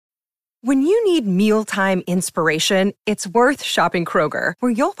When you need mealtime inspiration, it's worth shopping Kroger,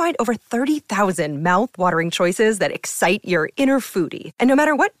 where you'll find over 30,000 mouth-watering choices that excite your inner foodie. And no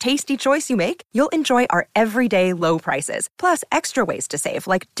matter what tasty choice you make, you'll enjoy our everyday low prices, plus extra ways to save,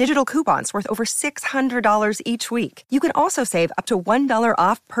 like digital coupons worth over $600 each week. You can also save up to $1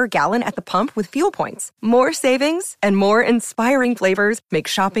 off per gallon at the pump with fuel points. More savings and more inspiring flavors make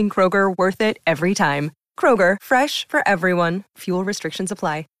shopping Kroger worth it every time. Kroger, fresh for everyone. Fuel restrictions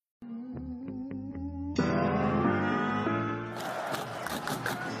apply.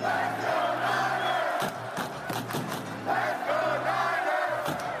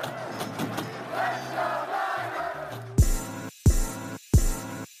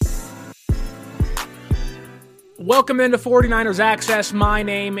 Welcome into 49ers Access. My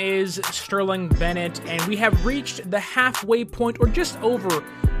name is Sterling Bennett, and we have reached the halfway point, or just over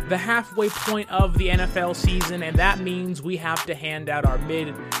the halfway point of the NFL season, and that means we have to hand out our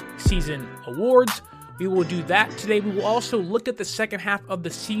mid-season awards. We will do that today. We will also look at the second half of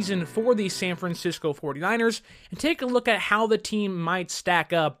the season for the San Francisco 49ers and take a look at how the team might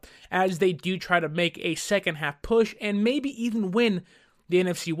stack up as they do try to make a second half push and maybe even win the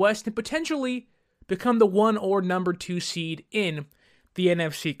NFC West and potentially become the 1 or number 2 seed in the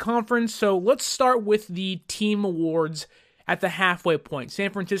NFC Conference. So let's start with the team awards at the halfway point. San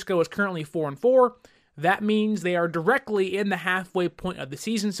Francisco is currently 4-4. That means they are directly in the halfway point of the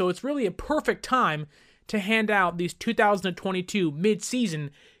season, so it's really a perfect time to hand out these 2022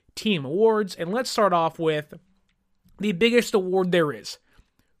 mid-season team awards. And let's start off with the biggest award there is.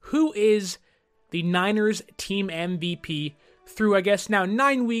 Who is the Niners team MVP through, I guess, now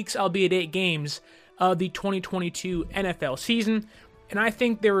 9 weeks, albeit 8 games, of the 2022 NFL season? And I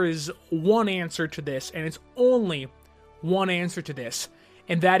think there is one answer to this, and it's only one answer to this,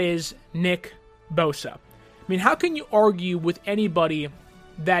 and that is Nick Bosa. I mean, how can you argue with anybody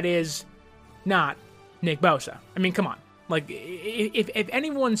that is not Nick Bosa? I mean, come on. Like, if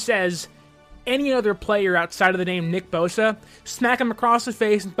anyone says any other player outside of the name Nick Bosa, smack him across the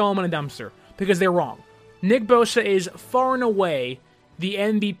face and throw him in a dumpster, because they're wrong. Nick Bosa is far and away the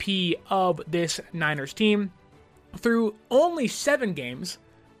MVP of this Niners team. Through only 7 games,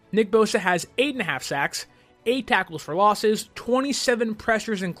 Nick Bosa has 8.5 sacks, 8 tackles for losses, 27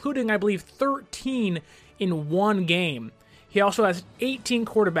 pressures, including, I believe, 13 in one game. He also has 18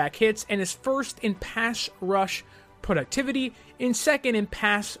 quarterback hits and is first in pass rush productivity and second in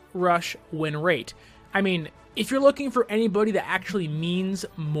pass rush win rate. I mean, if you're looking for anybody that actually means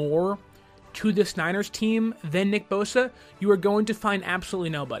more to this Niners team than Nick Bosa, you are going to find absolutely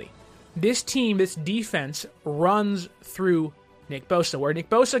nobody. This team, this defense, runs through Nick Bosa. Where Nick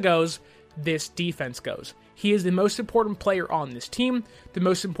Bosa goes, this defense goes. He is the most important player on this team, the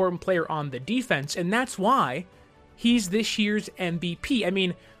most important player on the defense, and that's why he's this year's MVP. I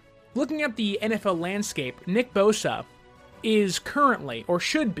mean, looking at the NFL landscape, Nick Bosa is currently, or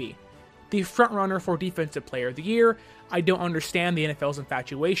should be, the frontrunner for Defensive Player of the Year. I don't understand the NFL's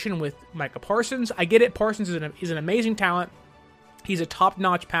infatuation with Micah Parsons. I get it, Parsons is an amazing talent. He's a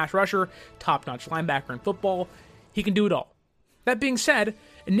top-notch pass rusher, top-notch linebacker in football. He can do it all. That being said,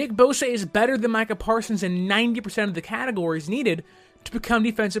 Nick Bosa is better than Micah Parsons in 90% of the categories needed to become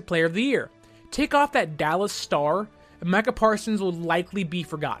Defensive Player of the Year. Take off that Dallas star, and Micah Parsons will likely be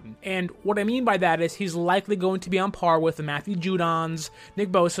forgotten. And what I mean by that is he's likely going to be on par with the Matthew Judons, Nick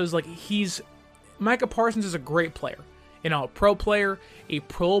Bosa's. Micah Parsons is a great player. An all-pro player, a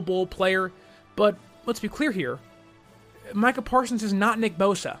Pro Bowl player, but let's be clear here, Micah Parsons is not Nick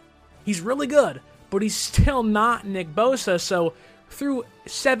Bosa. He's really good, but he's still not Nick Bosa, so through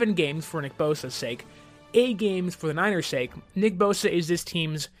 7 games for Nick Bosa's sake, 8 games for the Niners' sake, Nick Bosa is this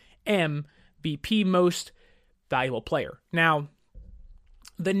team's MVP, most valuable player. Now,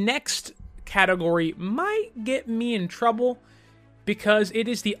 the next category might get me in trouble because it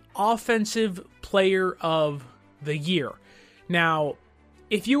is the Offensive Player of the Year. Now,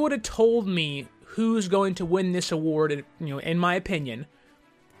 if you would have told me who's going to win this award, in my opinion,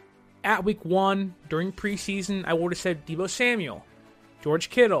 at week 1 during preseason, I would have said Deebo Samuel, George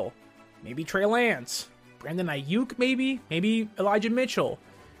Kittle, maybe Trey Lance, Brandon Ayuk, maybe Elijah Mitchell.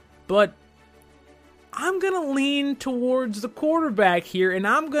 But I'm going to lean towards the quarterback here, and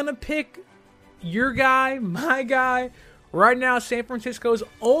I'm going to pick your guy, my guy, right now San Francisco's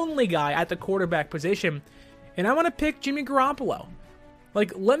only guy at the quarterback position, and I'm going to pick Jimmy Garoppolo.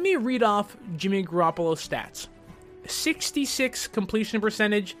 Let me read off Jimmy Garoppolo's stats. 66 completion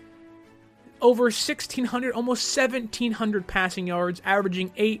percentage, over 1,600, almost 1,700 passing yards, averaging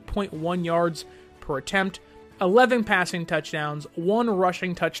 8.1 yards per attempt, 11 passing touchdowns, 1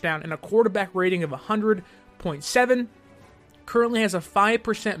 rushing touchdown, and a quarterback rating of 100.7. currently has a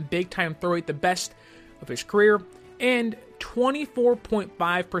 5% big-time throw rate, the best of his career, and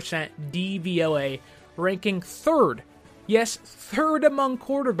 24.5% DVOA, ranking third, yes, third among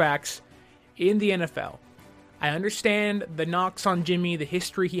quarterbacks in the NFL. I understand the knocks on Jimmy, the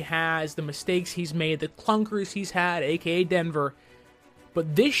history he has, the mistakes he's made, the clunkers he's had, aka Denver,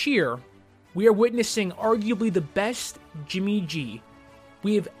 but this year, we are witnessing arguably the best Jimmy G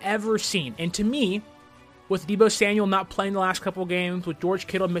we have ever seen. And to me, with Deebo Samuel not playing the last couple games, with George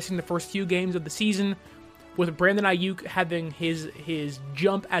Kittle missing the first few games of the season, with Brandon Ayuk having his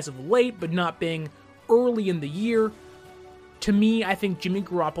jump as of late, but not being early in the year, to me, I think Jimmy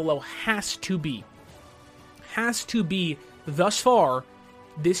Garoppolo has to be, thus far,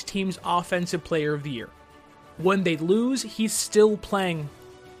 this team's offensive player of the year. When they lose, he's still playing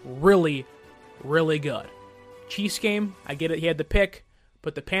really, really good. Chiefs game, I get it, he had the pick,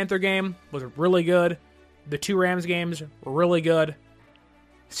 but the Panther game was really good. The 2 Rams games, really good.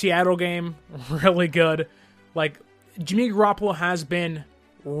 Seattle game, really good. Like, Jimmy Garoppolo has been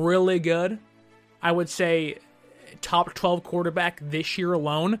really good. I would say top 12 quarterback this year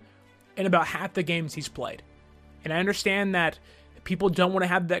alone in about half the games he's played. And I understand that people don't want to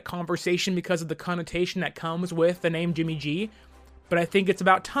have that conversation because of the connotation that comes with the name Jimmy G, but I think it's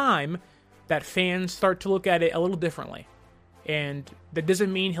about time that fans start to look at it a little differently. And that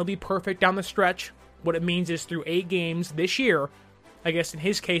doesn't mean he'll be perfect down the stretch. What it means is through 8 games this year, I guess in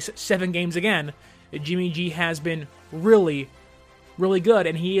his case, 7 games again, Jimmy G has been really, really good,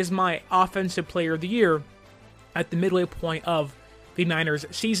 and he is my offensive player of the year at the midway point of the Niners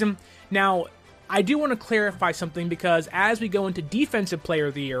season. Now, I do want to clarify something, because as we go into defensive player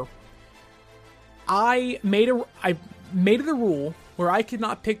of the year, I made it a rule where I could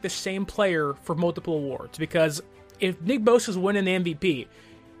not pick the same player for multiple awards, because if Nick Bosa's winning the MVP,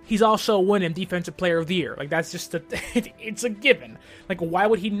 he's also winning Defensive Player of the Year. Like, that's just it's a given. Like, why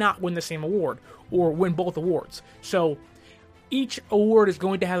would he not win the same award or win both awards? So each award is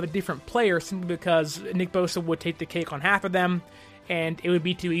going to have a different player, simply because Nick Bosa would take the cake on half of them, and it would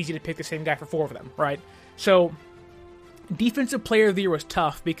be too easy to pick the same guy for 4 of them, right? So Defensive Player of the Year was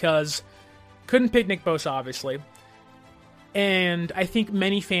tough because couldn't pick Nick Bosa, obviously. And I think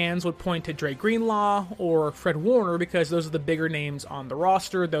many fans would point to Dre Greenlaw or Fred Warner because those are the bigger names on the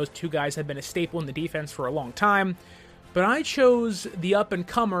roster. Those 2 guys have been a staple in the defense for a long time. But I chose the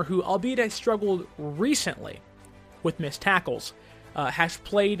up-and-comer who, albeit I struggled recently with missed tackles, has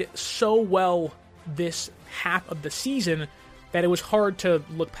played so well this half of the season that it was hard to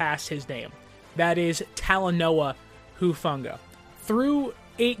look past his name. That is Talanoa Hufanga. Through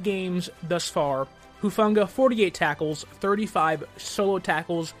 8 games thus far, Hufanga, 48 tackles, 35 solo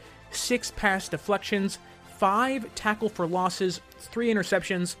tackles, 6 pass deflections, 5 tackle for losses, 3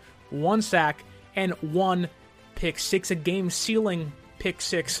 interceptions, 1 sack, and 1 pick 6, a game-sealing pick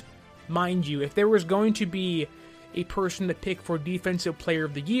 6. Mind you, if there was going to be a person to pick for Defensive Player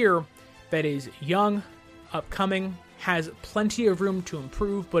of the Year that is young, upcoming, has plenty of room to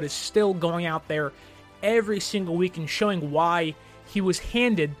improve, but is still going out there every single week and showing why he was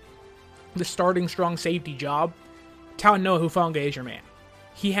handed the starting strong safety job, Talanoa Hufanga is your man.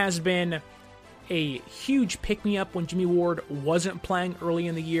 He has been a huge pick-me-up when Jimmy Ward wasn't playing early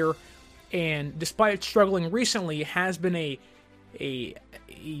in the year, and despite struggling recently, has been a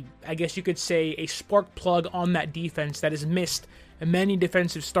I guess you could say, a spark plug on that defense that has missed many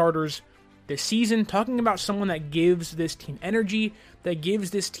defensive starters this season. Talking about someone that gives this team energy, that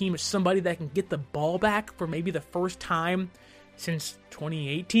gives this team somebody that can get the ball back for maybe the first time since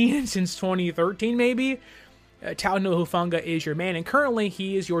 2018, since 2013 maybe. Talanoa Hufanga is your man, and currently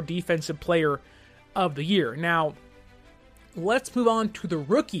he is your Defensive Player of the Year. Now, let's move on to the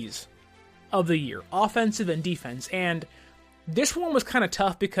Rookies of the Year, offensive and defense. And this one was kind of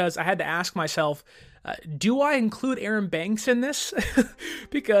tough because I had to ask myself, do I include Aaron Banks in this?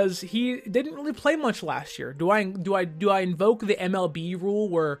 Because he didn't really play much last year. Do I invoke the MLB rule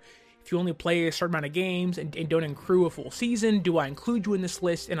where if you only play a certain amount of games and don't accrue a full season, do I include you in this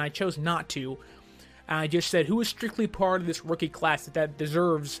list? And I chose not to. I just said, who is strictly part of this rookie class that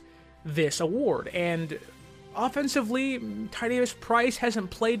deserves this award? And offensively, Tydavis Price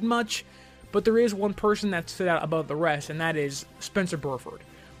hasn't played much, but there is one person that stood out above the rest, and that is Spencer Burford.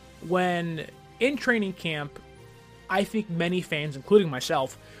 When in training camp, I think many fans, including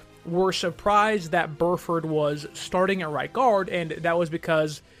myself, were surprised that Burford was starting at right guard, and that was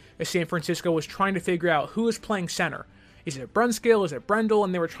because San Francisco was trying to figure out who is playing center. Is it Brunskill? Is it Brendel?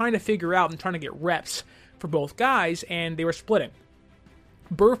 And they were trying to figure out and trying to get reps for both guys, and they were splitting.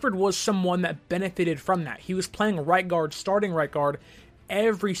 Burford was someone that benefited from that. He was playing right guard, starting right guard,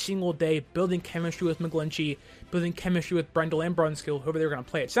 every single day, building chemistry with McGlinchey, building chemistry with Brendel and Brunskill, whoever they're going to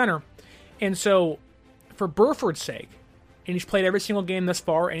play at center. And so, for Burford's sake, and he's played every single game thus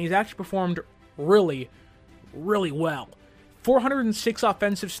far, and he's actually performed really, really well. 406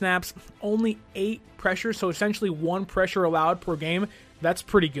 offensive snaps, only 8 pressures, so essentially 1 pressure allowed per game. That's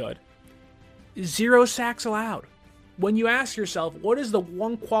pretty good. 0 sacks allowed. When you ask yourself, what is the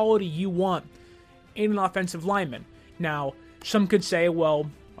one quality you want in an offensive lineman? Now, some could say, well,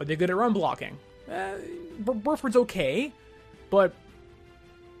 are they good at run blocking? Burford's okay, but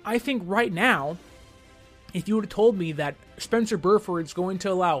I think right now, if you would have told me that Spencer Burford's going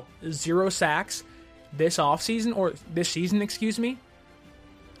to allow 0 sacks this offseason, or this season,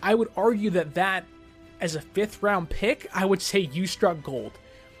 I would argue that as a 5th round pick, I would say you struck gold.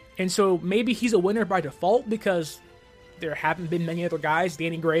 And so maybe he's a winner by default because there haven't been many other guys.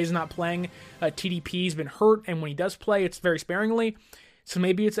 Danny Gray's not playing. TDP's been hurt, and when he does play, it's very sparingly. So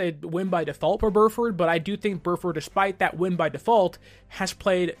maybe it's a win by default for Burford, but I do think Burford, despite that win by default, has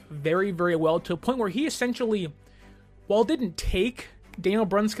played very, very well to a point where he essentially, while didn't take Daniel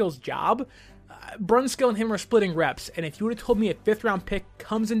Brunskill's job, Brunskill and him are splitting reps. And if you would have told me a 5th round pick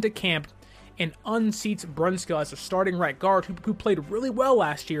comes into camp and unseats Brunskill as a starting right guard who played really well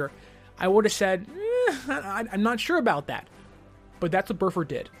last year, I would have said, I'm not sure about that. But that's what Burford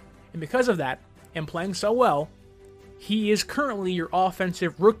did. And because of that, and playing so well, he is currently your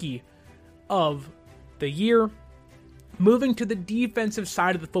offensive rookie of the year. Moving to the defensive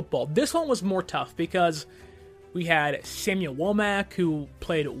side of the football. This one was more tough because we had Samuel Womack, who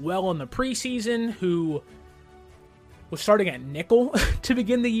played well in the preseason, who was starting at nickel to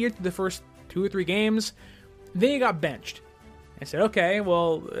begin the year through the first 2 or 3 games. Then he got benched. I said, okay,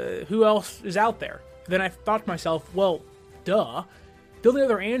 well, who else is out there? Then I thought to myself, well, duh. The only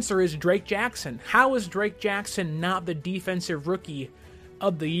other answer is Drake Jackson. How is Drake Jackson not the defensive rookie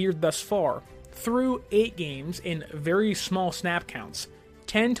of the year thus far? Through 8 games in very small snap counts,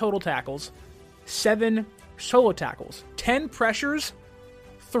 10 total tackles, 7 solo tackles, 10 pressures,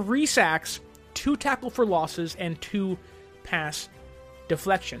 3 sacks, 2 tackle for losses, and 2 pass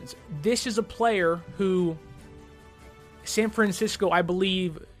deflections. This is a player who San Francisco, I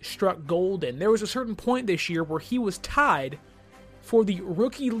believe, struck gold in. There was a certain point this year where he was tied for the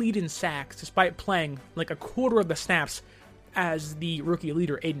rookie lead in sacks, despite playing like a quarter of the snaps as the rookie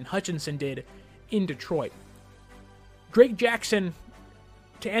leader Aiden Hutchinson did in Detroit. Drake Jackson,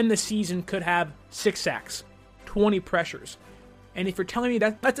 to end the season, could have 6 sacks, 20 pressures. And if you're telling me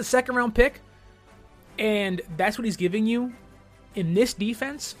that's a 2nd round pick, and that's what he's giving you in this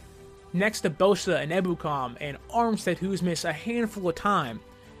defense, next to Bosa and Ebukam and Armstead, who's missed a handful of time,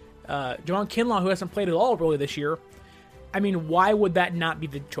 Javon Kinlaw, who hasn't played at all really this year, I mean, why would that not be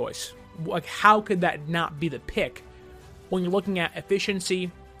the choice? Like, how could that not be the pick when you're looking at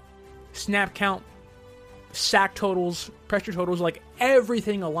efficiency, snap count, sack totals, pressure totals? Like,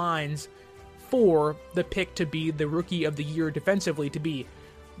 everything aligns for the pick to be the rookie of the year defensively, to be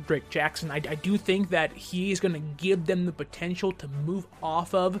Drake Jackson. I do think that he is going to give them the potential to move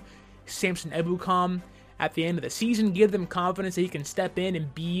off of Samson Ebukam at the end of the season, give them confidence that he can step in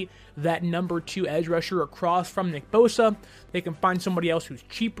and be that number 2 edge rusher across from Nick Bosa. They can find somebody else who's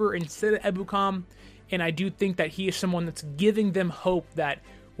cheaper instead of Ebukam, and I do think that he is someone that's giving them hope that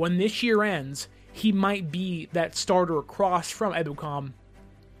when this year ends, he might be that starter across from Ebukam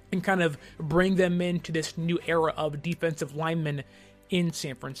and kind of bring them into this new era of defensive linemen in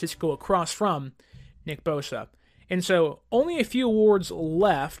San Francisco across from Nick Bosa. And so, only a few awards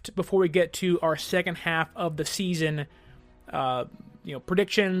left before we get to our second half of the season,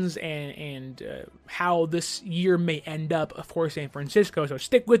 predictions and how this year may end up for San Francisco. So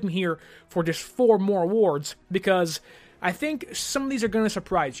stick with me here for just 4 more awards, because I think some of these are going to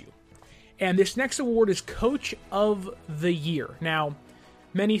surprise you. And this next award is Coach of the Year. Now,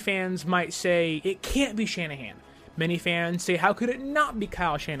 many fans might say it can't be Shanahan. Many fans say, how could it not be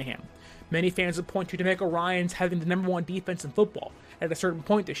Kyle Shanahan? Many fans would point to DeMeco Ryans having the number 1 defense in football at a certain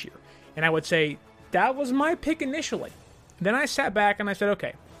point this year. And I would say, that was my pick initially. Then I sat back and I said,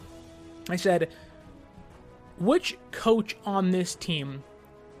 okay. I said, which coach on this team,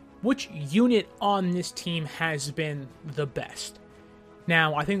 which unit on this team has been the best?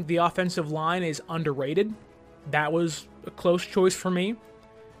 Now, I think the offensive line is underrated. That was a close choice for me.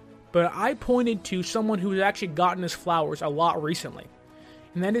 But I pointed to someone who's actually gotten his flowers a lot recently.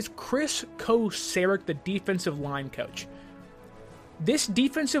 And that is Chris Kocurek, the defensive line coach. This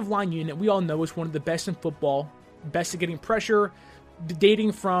defensive line unit, we all know, is one of the best in football, best at getting pressure,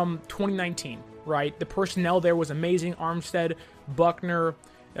 dating from 2019, right? The personnel there was amazing. Armstead, Buckner,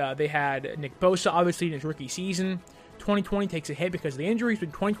 they had Nick Bosa, obviously, in his rookie season. 2020 takes a hit because of the injuries, but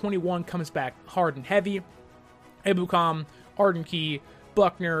 2021 comes back hard and heavy. Ebukam, Arden Key,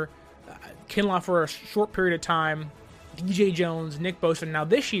 Buckner, Kinlaw for a short period of time, DJ Jones, Nick Bosa. Now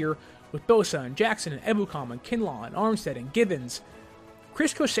this year, with Bosa and Jackson and Ebukam and Kinlaw and Armstead and Givens,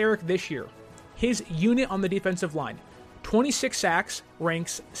 Chris Kocurek this year, his unit on the defensive line, 26 sacks,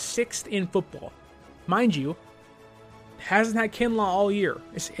 ranks 6th in football. Mind you, hasn't had Kinlaw all year,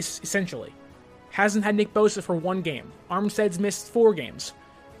 essentially. Hasn't had Nick Bosa for 1 game. Armstead's missed 4 games.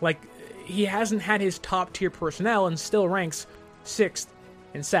 He hasn't had his top-tier personnel and still ranks 6th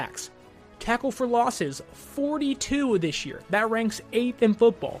in sacks. Tackle for losses, 42 this year. That ranks 8th in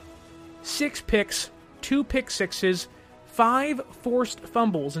football. 6 picks, 2 pick sixes, 5 forced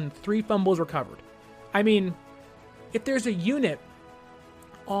fumbles, and 3 fumbles recovered. I mean, if there's a unit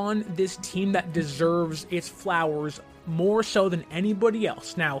on this team that deserves its flowers more so than anybody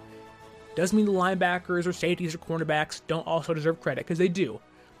else. Now, doesn't mean the linebackers or safeties or cornerbacks don't also deserve credit, because they do.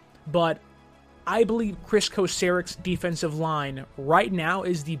 But I believe Chris Kocurek's defensive line right now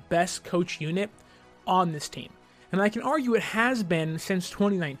is the best coach unit on this team. And I can argue it has been since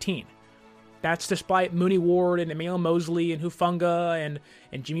 2019. That's despite Mooney Ward and Emmanuel Mosley and Hufanga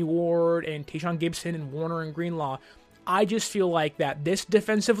and Jimmy Ward and Tayshaun Gibson and Warner and Greenlaw. I just feel like that this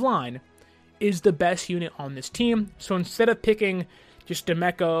defensive line is the best unit on this team. So instead of picking just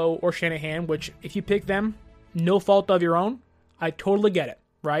DeMeco or Shanahan, which if you pick them, no fault of your own, I totally get it,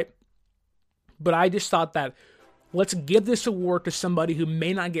 right? But I just thought that let's give this award to somebody who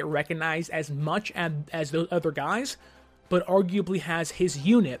may not get recognized as much as those other guys, but arguably has his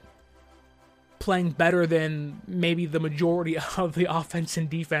unit playing better than maybe the majority of the offense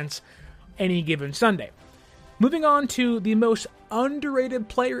and defense any given Sunday. Moving on to the most underrated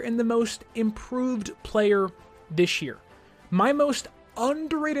player and the most improved player this year. My most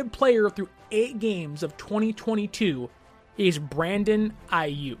underrated player through 8 games of 2022 is Brandon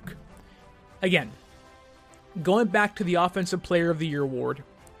Aiyuk. Again, going back to the Offensive Player of the Year award,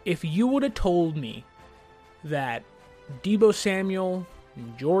 if you would have told me that Deebo Samuel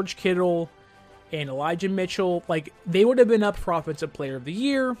and George Kittle and Elijah Mitchell, they would have been up for Offensive Player of the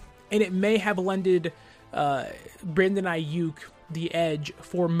Year, and it may have lended Brandon Aiyuk the edge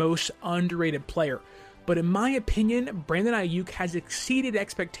for most underrated player. But in my opinion, Brandon Aiyuk has exceeded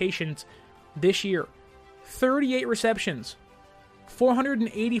expectations this year. 38 receptions,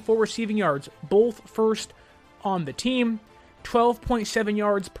 484 receiving yards, both first on the team, 12.7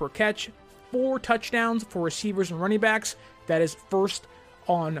 yards per catch, 4 touchdowns for receivers and running backs, that is first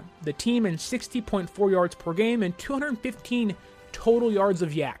on the team, and 60.4 yards per game, and 215 total yards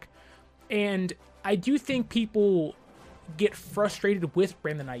of yak. And I do think people get frustrated with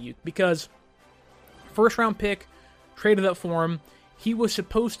Brandon Aiyuk because first round pick, traded up for him. He was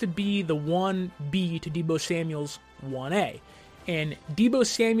supposed to be the 1B to Deebo Samuel's 1A. And Deebo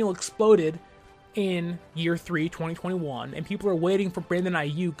Samuel exploded in year 3, 2021, and people are waiting for Brandon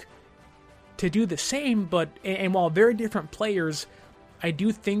Aiyuk to do the same, and while very different players, I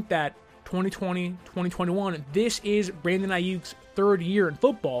do think that 2020, 2021, this is Brandon Aiyuk's 3rd year in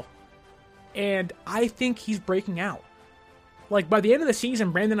football, and I think he's breaking out. By the end of the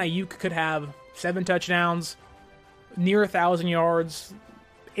season, Brandon Aiyuk could have 7 touchdowns, near 1,000 yards,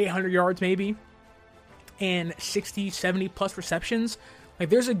 800 yards maybe, and 60, 70 plus receptions.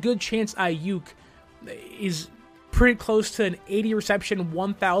 There's a good chance Aiyuk is pretty close to an 80 reception,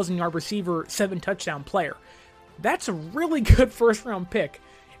 1,000 yard receiver, 7 touchdown player. That's a really good first round pick,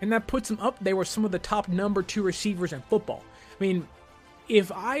 and that puts him up there with some of the top number 2 receivers in football. I mean,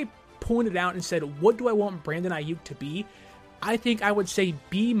 if I pointed out and said, what do I want Brandon Aiyuk to be? I think I would say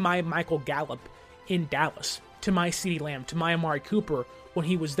be my Michael Gallup in Dallas, to my CeeDee Lamb, to my Amari Cooper when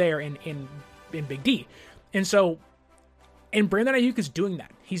he was there in Big D. And Brandon Aiyuk is doing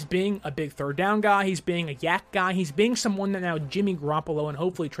that. He's being a big 3rd down guy. He's being a yak guy. He's being someone that now Jimmy Garoppolo and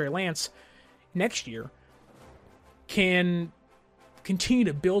hopefully Trey Lance next year can continue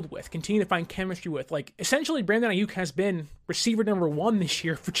to build with, continue to find chemistry with. Essentially, Brandon Aiyuk has been receiver number 1 this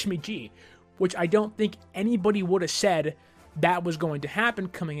year for Jimmy G, which I don't think anybody would have said that was going to happen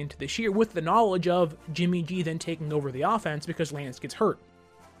coming into this year, with the knowledge of Jimmy G then taking over the offense because Lance gets hurt.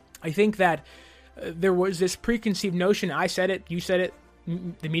 I think that there was this preconceived notion, I said it, you said it,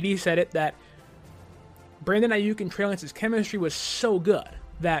 the media said it, that Brandon Aiyuk and Trey Lance's chemistry was so good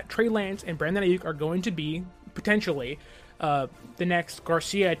that Trey Lance and Brandon Aiyuk are going to be, potentially, the next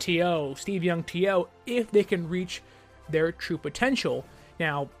Garcia T.O., Steve Young T.O., if they can reach their true potential.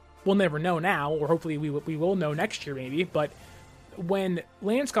 Now, we'll never know now, or hopefully we will know next year maybe, but when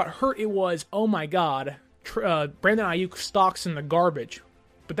Lance got hurt, it was, oh my god, Brandon Aiyuk stocks in the garbage.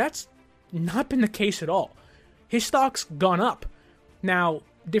 But that's not been the case at all. his stock's gone up. Now,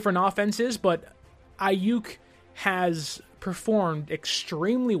 different offenses, but Aiyuk has performed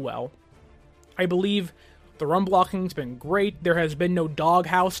extremely well. I believe the run blocking's been great. There has been no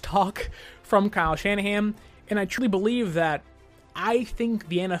doghouse talk from Kyle Shanahan, and I truly believe that I think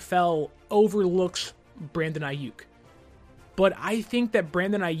the NFL overlooks Brandon Aiyuk. But I think that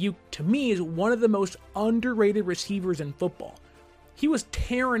Brandon Aiyuk, to me, is one of the most underrated receivers in football. He was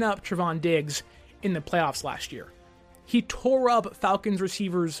tearing up Trevon Diggs in the playoffs last year. He tore up Falcons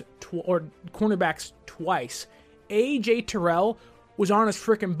receivers or cornerbacks twice. A.J. Terrell was on his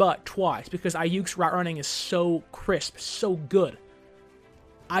freaking butt twice because Aiyuk's route running is so crisp, so good.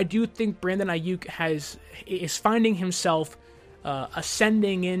 I do think Brandon Aiyuk is finding himself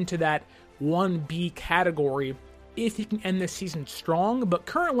ascending into that 1B category if he can end this season strong, but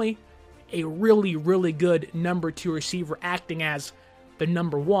currently a really, really good number 2 receiver acting as the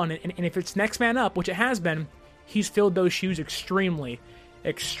number 1. And if it's next man up, which it has been, he's filled those shoes extremely,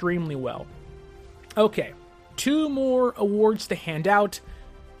 extremely well. Okay, 2 more awards to hand out.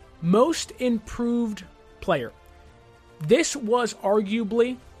 Most Improved Player. This was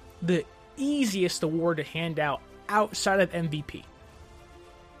arguably the easiest award to hand out outside of MVP.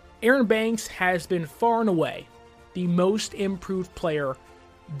 Aaron Banks has been far and away the most improved player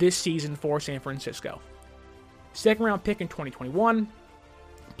this season for San Francisco. Second round pick in 2021,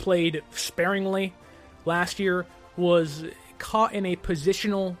 played sparingly last year, was caught in a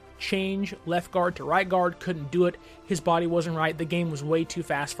positional change, left guard to right guard, couldn't do it. His body wasn't right. The game was way too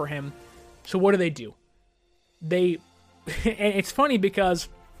fast for him. So what do? And it's funny because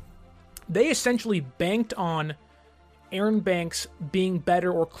they essentially banked on Aaron Banks being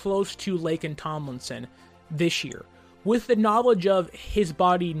better or close to Laken Tomlinson this year, with the knowledge of his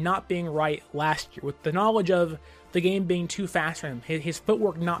body not being right last year, with the knowledge of the game being too fast for him, his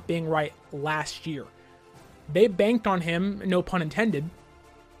footwork not being right last year. They banked on him, no pun intended,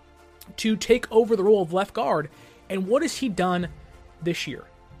 to take over the role of left guard. And what has he done this year?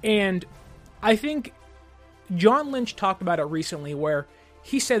 And I think John Lynch talked about it recently, where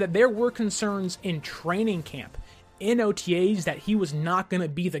he said that there were concerns in training camp, in OTAs, that he was not going to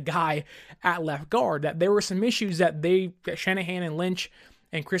be the guy at left guard, that there were some issues that Shanahan and Lynch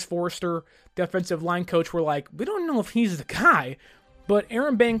and Chris Forrester, the offensive line coach, were like, we don't know if he's the guy. But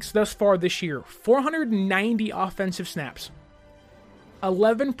Aaron Banks thus far this year, 490 offensive snaps,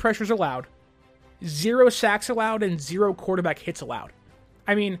 11 pressures allowed, 0 sacks allowed, and 0 quarterback hits allowed.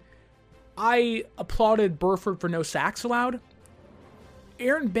 I mean, I applauded Burford for no sacks allowed.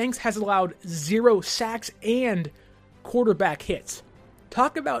 Aaron Banks has allowed 0 sacks and quarterback hits.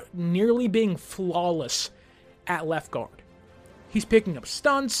 Talk about nearly being flawless at left guard. He's picking up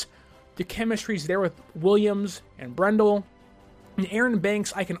stunts. The chemistry's there with Williams and Brendel. And Aaron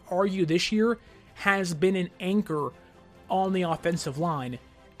Banks, I can argue this year, has been an anchor on the offensive line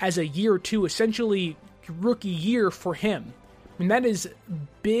as a year 2, essentially rookie year for him. I mean, that is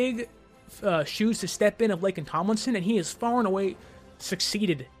big shoes to step in of Laken Tomlinson, and he has far and away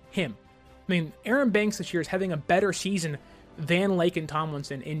succeeded him. I mean, Aaron Banks this year is having a better season than Laken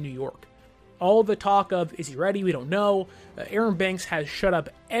Tomlinson in New York. All the talk of, is he ready? We don't know. Aaron Banks has shut up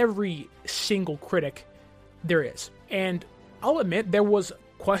every single critic there is. And I'll admit, there was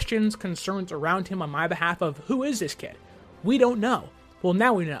questions, concerns around him on my behalf of, who is this kid? We don't know. Well,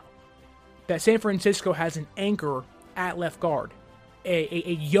 now we know that San Francisco has an anchor at left guard.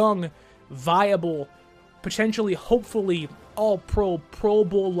 A young, viable, potentially, hopefully, all-pro, Pro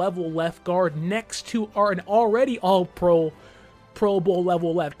Bowl level left guard next to an already all-pro, Pro Bowl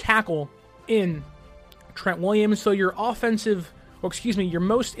level left tackle in Trent Williams. So your your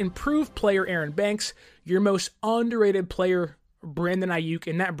most improved player, Aaron Banks, your most underrated player, Brandon Aiyuk,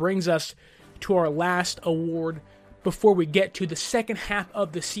 and that brings us to our last award before we get to the second half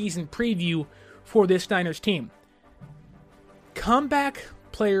of the season preview for this Niners team. Comeback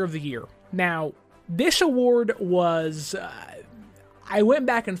Player of the Year. Now, this award was, I went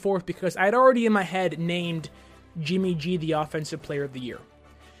back and forth because I'd already in my head named Jimmy G the Offensive Player of the Year.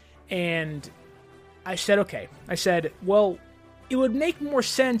 And I said, okay. I said, well, it would make more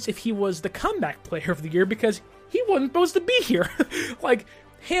sense if he was the Comeback Player of the Year because he wasn't supposed to be here. Like,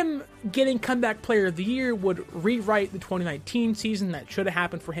 him getting Comeback Player of the Year would rewrite the 2019 season. That should have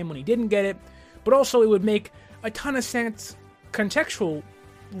happened for him when he didn't get it. But also it would make a ton of sense contextually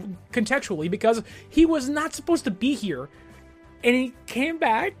because he was not supposed to be here. And he came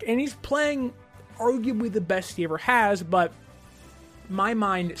back and he's playing arguably the best he ever has. But my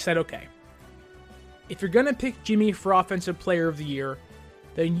mind said, okay, if you're going to pick Jimmy for Offensive Player of the Year,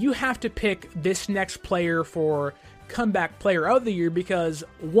 then you have to pick this next player for Comeback Player of the Year because,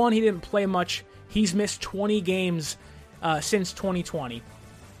 one, he didn't play much He's missed 20 games since 2020.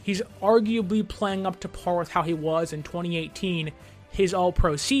 He's arguably playing up to par with how he was in 2018, his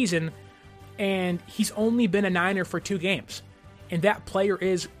All-Pro season, and he's only been a Niner for 2 games. And that player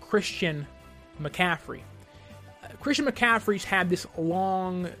is Christian McCaffrey. Christian McCaffrey's had this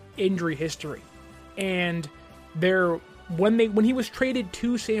long injury history, and when he was traded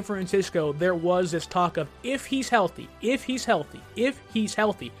to San Francisco, there was this talk of if he's healthy.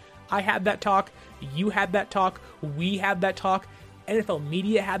 I had that talk, you had that talk, we had that talk, NFL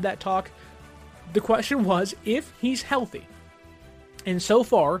media had that talk. The question was if he's healthy. And so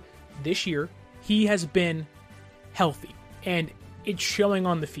far, this year, he has been healthy, and it's showing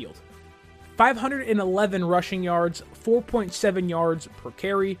on the field. 511 rushing yards, 4.7 yards per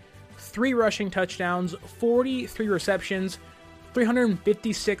carry, 3 rushing touchdowns, 43 receptions,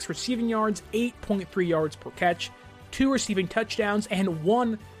 356 receiving yards, 8.3 yards per catch, 2 receiving touchdowns, and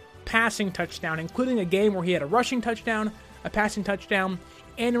 1 passing touchdown, including a game where he had a rushing touchdown, a passing touchdown,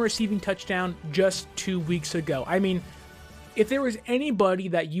 and a receiving touchdown just 2 weeks ago. I mean, if there was anybody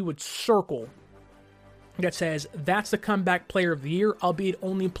that you would circle that says that's the comeback player of the year, albeit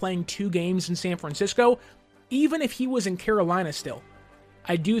only playing 2 games in San Francisco, even if he was in Carolina still,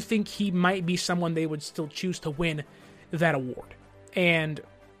 I do think he might be someone they would still choose to win that award. And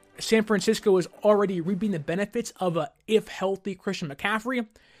San Francisco is already reaping the benefits of a if healthy Christian McCaffrey.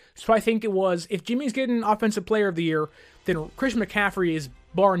 So I think it was, if Jimmy's getting Offensive Player of the Year, then Christian McCaffrey is,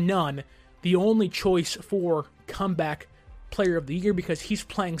 bar none, the only choice for comeback Player of the Year because he's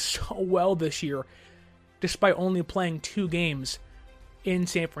playing so well this year, despite only playing 2 games in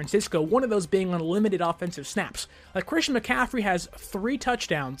San Francisco, one of those being on limited offensive snaps. Like, Christian McCaffrey has 3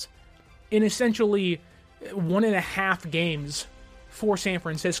 touchdowns in essentially 1.5 games for San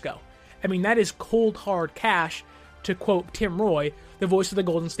Francisco. I mean, that is cold, hard cash, to quote Tim Roy, the voice of the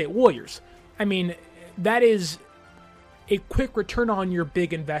Golden State Warriors. I mean, that is a quick return on your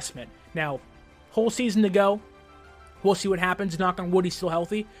big investment. Now, whole season to go. We'll see what happens. Knock on wood, he's still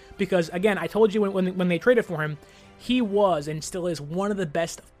healthy. Because, again, I told you when they traded for him, he was and still is one of the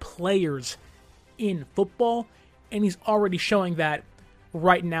best players in football. And he's already showing that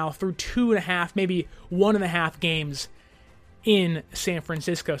right now through 2.5, maybe 1.5 games in San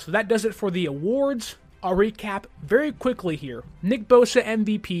Francisco. So that does it for the awards. I'll recap very quickly here. Nick Bosa,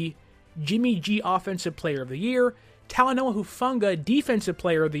 MVP. Jimmy G, Offensive Player of the Year. Talanoa Hufanga, Defensive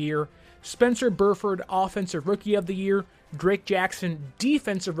Player of the Year. Spencer Burford, Offensive Rookie of the Year. Drake Jackson,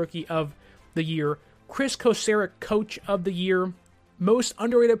 Defensive Rookie of the Year. Chris Kosera, Coach of the Year. Most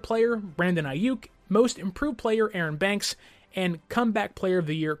Underrated Player, Brandon Ayuk. Most Improved Player, Aaron Banks. And Comeback Player of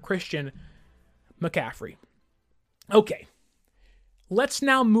the Year, Christian McCaffrey. Okay, let's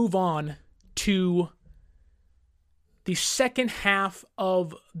now move on to the second half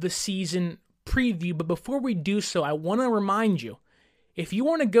of the season preview. But before we do so, I want to remind you, if you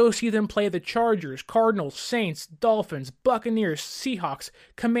want to go see them play the Chargers, Cardinals, Saints, Dolphins, Buccaneers, Seahawks,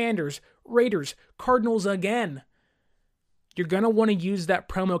 Commanders, Raiders, Cardinals again, you're going to want to use that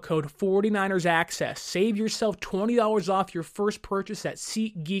promo code 49ers Access. Save yourself $20 off your first purchase at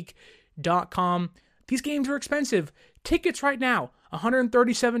SeatGeek.com. These games are expensive. Tickets right now,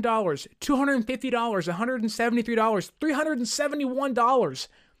 $137, $250, $173, $371.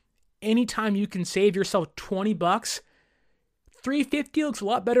 Anytime you can save yourself $20, $350 looks a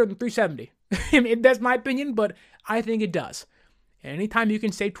lot better than $370. I mean, that's my opinion, but I think it does. And anytime you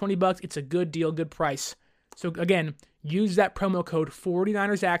can save $20, it's a good deal, good price. So again, use that promo code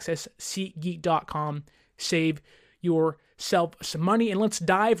 49ers Access, SeatGeek.com. Save yourself some money, and let's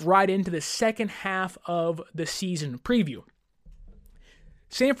dive right into the second half of the season preview.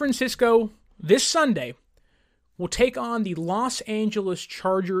 San Francisco, this Sunday, will take on the Los Angeles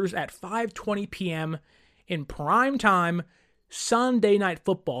Chargers at 5:20 p.m. in prime time, Sunday Night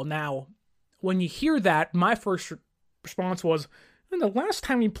Football. Now, when you hear that, my first response was, the last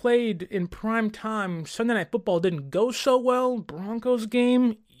time we played in prime time, Sunday Night Football didn't go so well. Broncos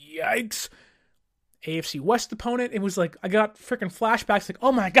game, yikes. AFC West opponent, it was like, I got freaking flashbacks, like,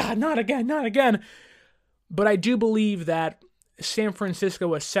 oh my God, not again, not again. But I do believe that San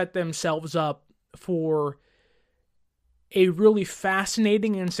Francisco has set themselves up for a really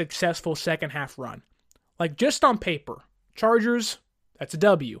fascinating and successful second half run. Like, just on paper, Chargers, that's a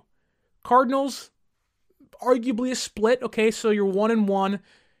W. Cardinals, arguably a split. Okay, so you're 1-1.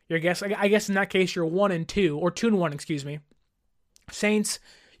 I guess in that case you're 1-2, or 2-1, excuse me. Saints,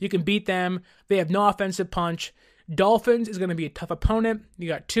 you can beat them. They have no offensive punch. Dolphins is going to be a tough opponent. You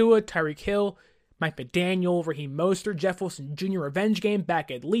got Tua, Tyreek Hill, Mike McDaniel, Raheem Mostert, Jeff Wilson Jr. revenge game back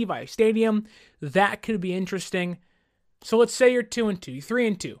at Levi Stadium. That could be interesting. So let's say you're 2-2,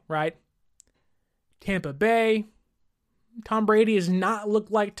 3-2, right? Tampa Bay. Tom Brady has not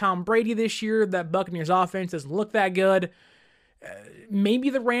looked like Tom Brady this year. That Buccaneers offense doesn't look that good. Maybe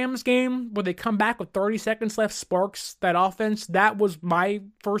the Rams game where they come back with 30 seconds left sparks that offense. That was my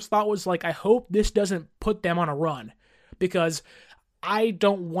first thought, was like, I hope this doesn't put them on a run, because I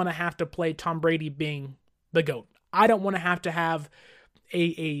don't want to have to play Tom Brady being the GOAT. I don't want to have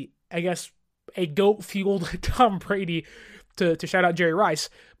a GOAT-fueled Tom Brady, to shout out Jerry Rice.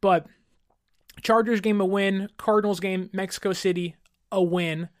 But Chargers game, a win. Cardinals game, Mexico City, a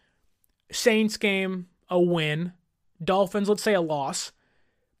win. Saints game, a win. Dolphins, let's say a loss.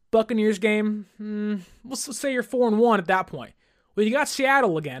 Buccaneers game, let's say you're 4-1 at that point. Well, you got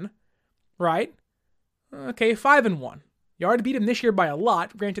Seattle again, right? Okay, 5-1. You already beat them this year by a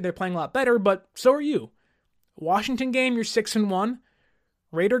lot. Granted, they're playing a lot better, but so are you. Washington game, you're 6-1.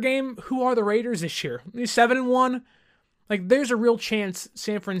 Raider game, who are the Raiders this year? 7-1. Like, there's a real chance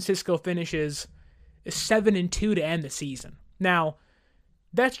San Francisco finishes 7-2 to end the season. Now,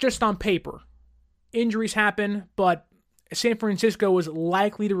 that's just on paper. Injuries happen, but San Francisco is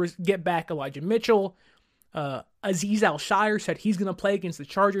likely to get back Elijah Mitchell. Azeez Al-Shire said he's going to play against the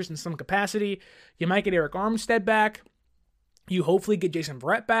Chargers in some capacity. You might get Eric Armstead back. You hopefully get Jason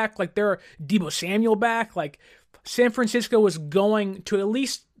Verrett back. Like, they're Deebo Samuel back. Like, San Francisco is going to, at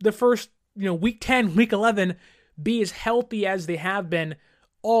least the first, week 10, week 11, be as healthy as they have been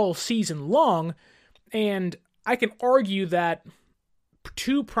all season long. And I can argue that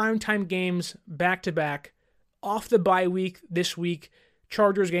 2 primetime games back-to-back off the bye week this week,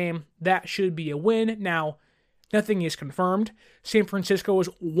 Chargers game, that should be a win. Now, nothing is confirmed. San Francisco was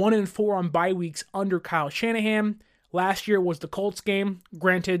 1-4 on bye weeks under Kyle Shanahan. Last year was the Colts game.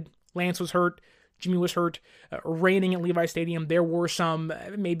 Granted, Lance was hurt. Jimmy was hurt. Raining at Levi Stadium. There were some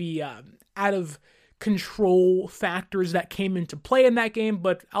maybe out of control factors that came into play in that game,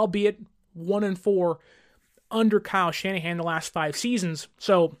 but albeit 1-4 under Kyle Shanahan the last 5 seasons.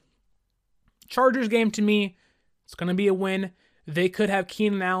 So, Chargers game to me, it's going to be a win. They could have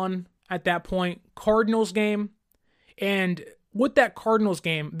Keenan Allen at that point. Cardinals game, and with that Cardinals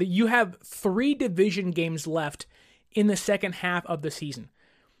game, you have 3 division games left in the second half of the season.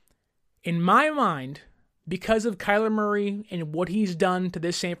 In my mind, because of Kyler Murray and what he's done to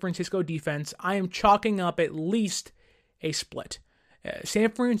this San Francisco defense, I am chalking up at least a split.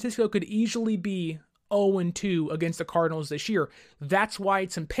 San Francisco could easily be 0-2 against the Cardinals this year. That's why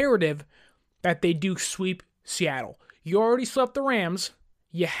it's imperative that they do sweep Seattle. You already swept the Rams.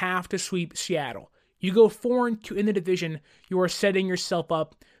 You have to sweep Seattle. You go 4-2 in the division, you are setting yourself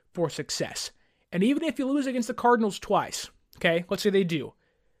up for success. And even if you lose against the Cardinals twice, okay, let's say they do.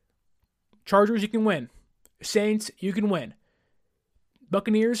 Chargers, you can win. Saints, you can win.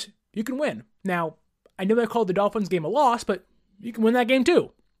 Buccaneers, you can win. Now, I know I called the Dolphins game a loss, but you can win that game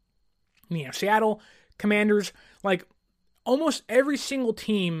too. Seattle, Commanders, like almost every single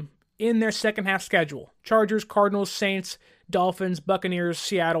team in their second half schedule. Chargers, Cardinals, Saints, Dolphins, Buccaneers,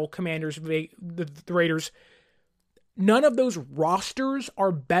 Seattle, Commanders, the Raiders. None of those rosters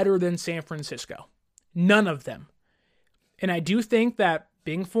are better than San Francisco. None of them. And I do think that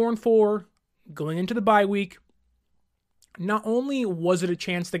being 4-4, going into the bye week, not only was it a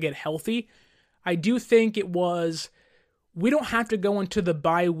chance to get healthy, I do think it was, we don't have to go into the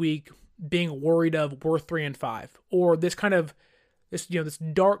bye week being worried of we're 3-5, or this kind of, this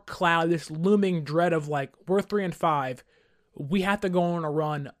dark cloud, this looming dread of like, we're 3-5, we have to go on a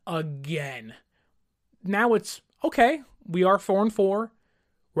run again. Now it's, okay, we are 4-4,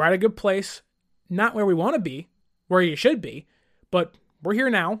 we're at a good place, not where we want to be, where you should be, but we're here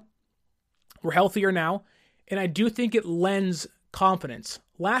now, we're healthier now, and I do think it lends confidence.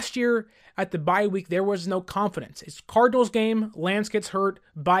 Last year at the bye week, there was no confidence. It's Cardinals game, Lance gets hurt,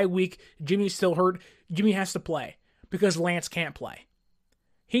 bye week, Jimmy's still hurt, Jimmy has to play because Lance can't play.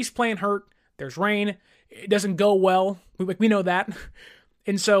 He's playing hurt, there's rain, it doesn't go well, we know that.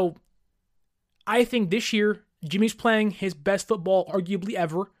 And so I think this year, Jimmy's playing his best football arguably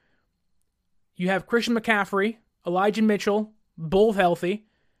ever. You have Christian McCaffrey, Elijah Mitchell, both healthy.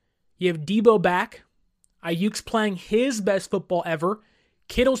 You have Deebo back. Ayuk's playing his best football ever.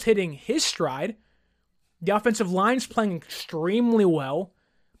 Kittle's hitting his stride. The offensive line's playing extremely well.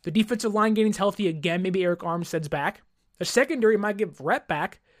 The defensive line getting healthy again. Maybe Eric Armstead's back. The secondary might get Verrett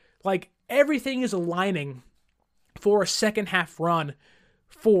back. Like, everything is aligning for a second half run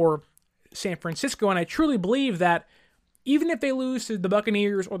for San Francisco. And I truly believe that even if they lose to the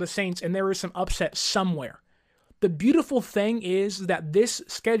Buccaneers or the Saints and there is some upset somewhere, the beautiful thing is that this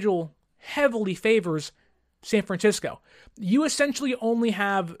schedule heavily favors San Francisco. You essentially only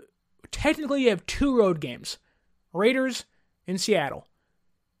have, technically you have 2 road games, Raiders and Seattle.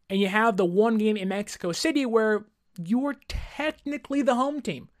 And you have the one game in Mexico City where you are technically the home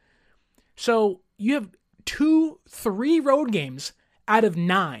team. So you have 3 road games out of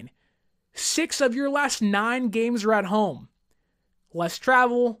 9. 6 of your last 9 games are at home. Less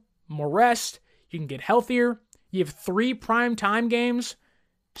travel, more rest, you can get healthier. You have 3 prime time games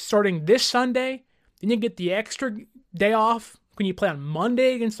starting this Sunday. Then you get the extra day off when you play on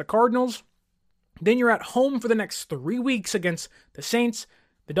Monday against the Cardinals. Then you're at home for the next 3 weeks against the Saints,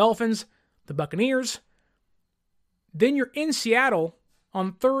 the Dolphins, the Buccaneers. Then you're in Seattle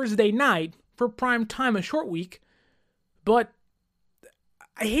on Thursday night for prime time, a short week. But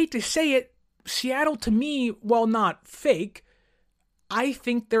I hate to say it, Seattle to me, while not fake, I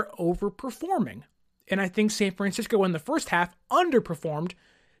think they're overperforming. And I think San Francisco in the first half underperformed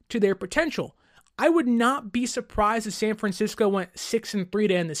to their potential. I would not be surprised if San Francisco went 6-3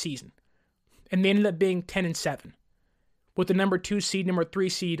 to end the season. And they ended up being 10-7. With the number 2 seed, number 3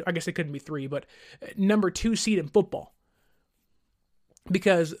 seed, I guess it couldn't be 3, but number 2 seed in football.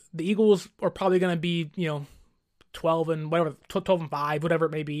 Because the Eagles are probably going to be, 12-5, whatever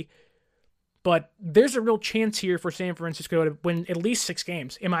it may be. But there's a real chance here for San Francisco to win at least 6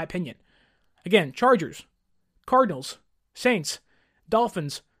 games, in my opinion. Again, Chargers, Cardinals, Saints,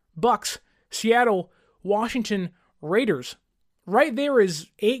 Dolphins, Bucks, Seattle, Washington, Raiders. Right there is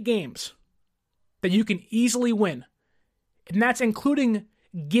 8 games that you can easily win. And that's including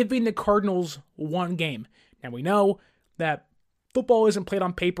giving the Cardinals 1 game. Now we know that football isn't played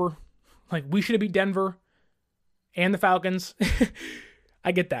on paper. Like, we should have beat Denver and the Falcons.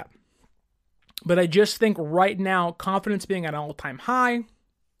 I get that. But I just think right now, confidence being at an all-time high,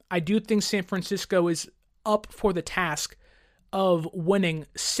 I do think San Francisco is up for the task of winning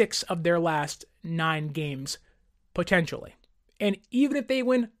 6 of their last 9 games, potentially. And even if they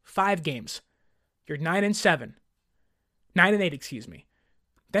win 5 games, you're 9-7. 9-8, excuse me.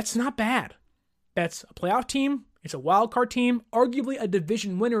 That's not bad. That's a playoff team. It's a wild card team. Arguably a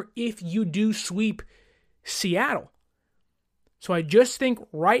division winner if you do sweep Seattle. So I just think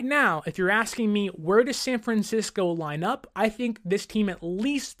right now, if you're asking me where does San Francisco line up, I think this team at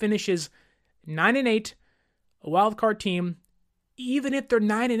least finishes 9-8, a wild card team. Even if they're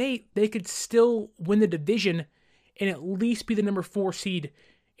 9-8, they could still win the division and at least be the number 4 seed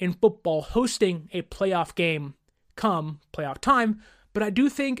in football, hosting a playoff game come playoff time. But I do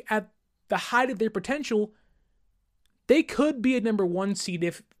think at the height of their potential, they could be a number 1 seed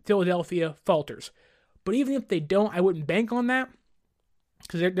if Philadelphia falters. But even if they don't, I wouldn't bank on that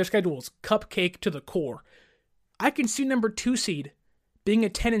because their schedule is cupcake to the core. I can see number 2 seed being a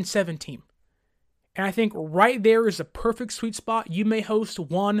 10-7 team. And I think right there is a perfect sweet spot. You may host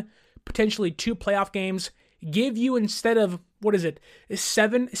 1, potentially 2 playoff games. Give you, instead of,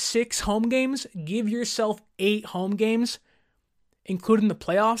 6 home games, give yourself 8 home games, including the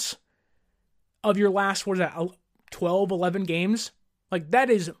playoffs, of your last, 12, 11 games. Like, that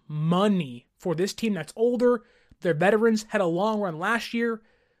is money for this team that's older. Their veterans had a long run last year.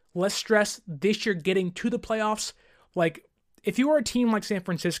 Less stress this year getting to the playoffs. Like, if you are a team like San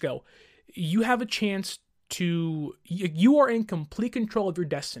Francisco, you have a chance to, you are in complete control of your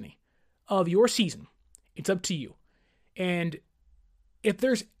destiny, of your season. It's up to you. And if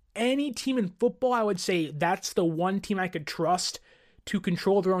there's any team in football, I would say that's the one team I could trust to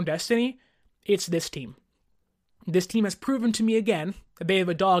control their own destiny. It's this team. This team has proven to me again that they have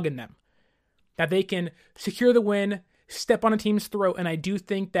a dog in them, that they can secure the win, step on a team's throat, and I do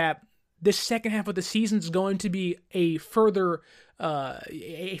think that this second half of the season is going to be a further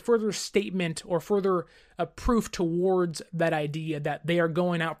statement or further proof towards that idea that they are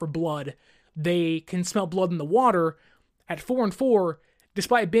going out for blood. They can smell blood in the water. At 4-4,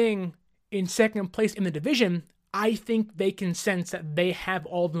 despite being in second place in the division, I think they can sense that they have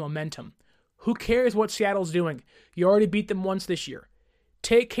all the momentum. Who cares what Seattle's doing? You already beat them once this year.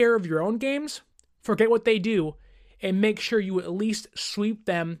 Take care of your own games, forget what they do, and make sure you at least sweep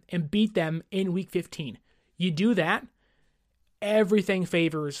them and beat them in Week 15. You do that, everything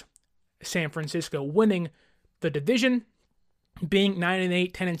favors San Francisco winning the division, being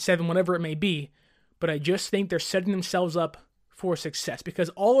 9-8, 10-7, whatever it may be. But I just think they're setting themselves up for success because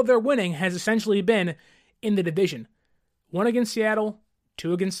all of their winning has essentially been in the division. 1 against Seattle,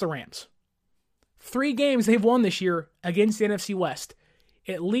 2 against the Rams. 3 games they've won this year against the NFC West.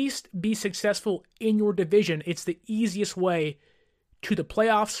 At least be successful in your division. It's the easiest way to the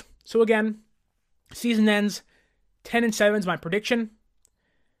playoffs. So again, season ends 10-7 is my prediction.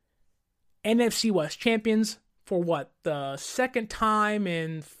 NFC West champions for the second time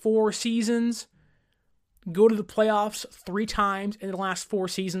in 4 seasons. Go to the playoffs 3 times in the last 4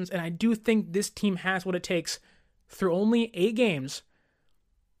 seasons, and I do think this team has what it takes through only 8 games.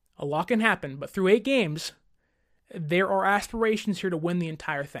 A lot can happen, but through 8 games, there are aspirations here to win the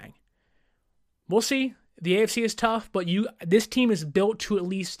entire thing. We'll see. The AFC is tough, but this team is built to at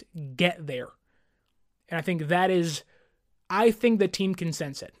least get there. And I think the team can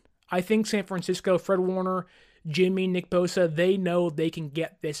sense it. I think San Francisco, Fred Warner, Jimmy, Nick Bosa, they know they can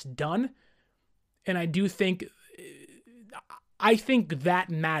get this done. And I think that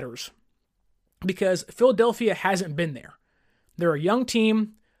matters because Philadelphia hasn't been there. They're a young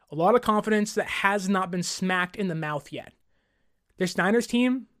team, a lot of confidence that has not been smacked in the mouth yet. This Niners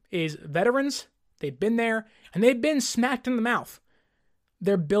team is veterans. They've been there, and they've been smacked in the mouth.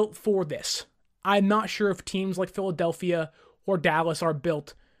 They're built for this. I'm not sure if teams like Philadelphia or Dallas are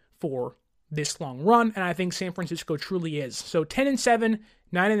built for this long run, and I think San Francisco truly is. So 10-7,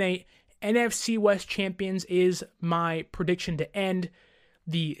 9-8, NFC West champions is my prediction to end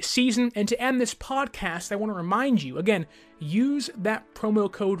the season. And to end this podcast, I want to remind you, again, use that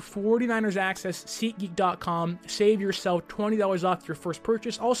promo code 49ersaccess, SeatGeek.com. Save yourself $20 off your first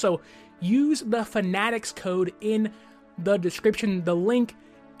purchase. Also, use the Fanatics code in the description, the link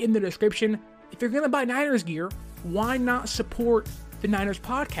in the description. If you're going to buy Niners gear, why not support the Niners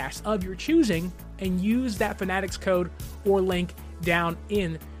podcast of your choosing and use that Fanatics code or link down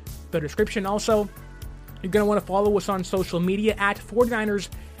in the description. Also, you're going to want to follow us on social media at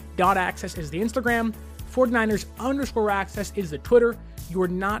 49ers.access is the Instagram, 49ers_access is the Twitter. You are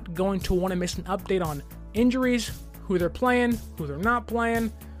not going to want to miss an update on injuries, who they're playing, who they're not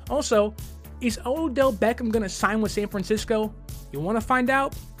playing. Also, is Odell Beckham going to sign with San Francisco? You want to find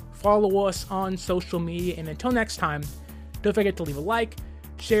out? Follow us on social media. And until next time, don't forget to leave a like,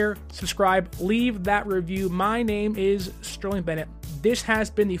 share, subscribe, leave that review. My name is Sterling Bennett. This has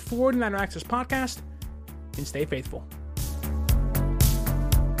been the 49er Access Podcast, and stay faithful.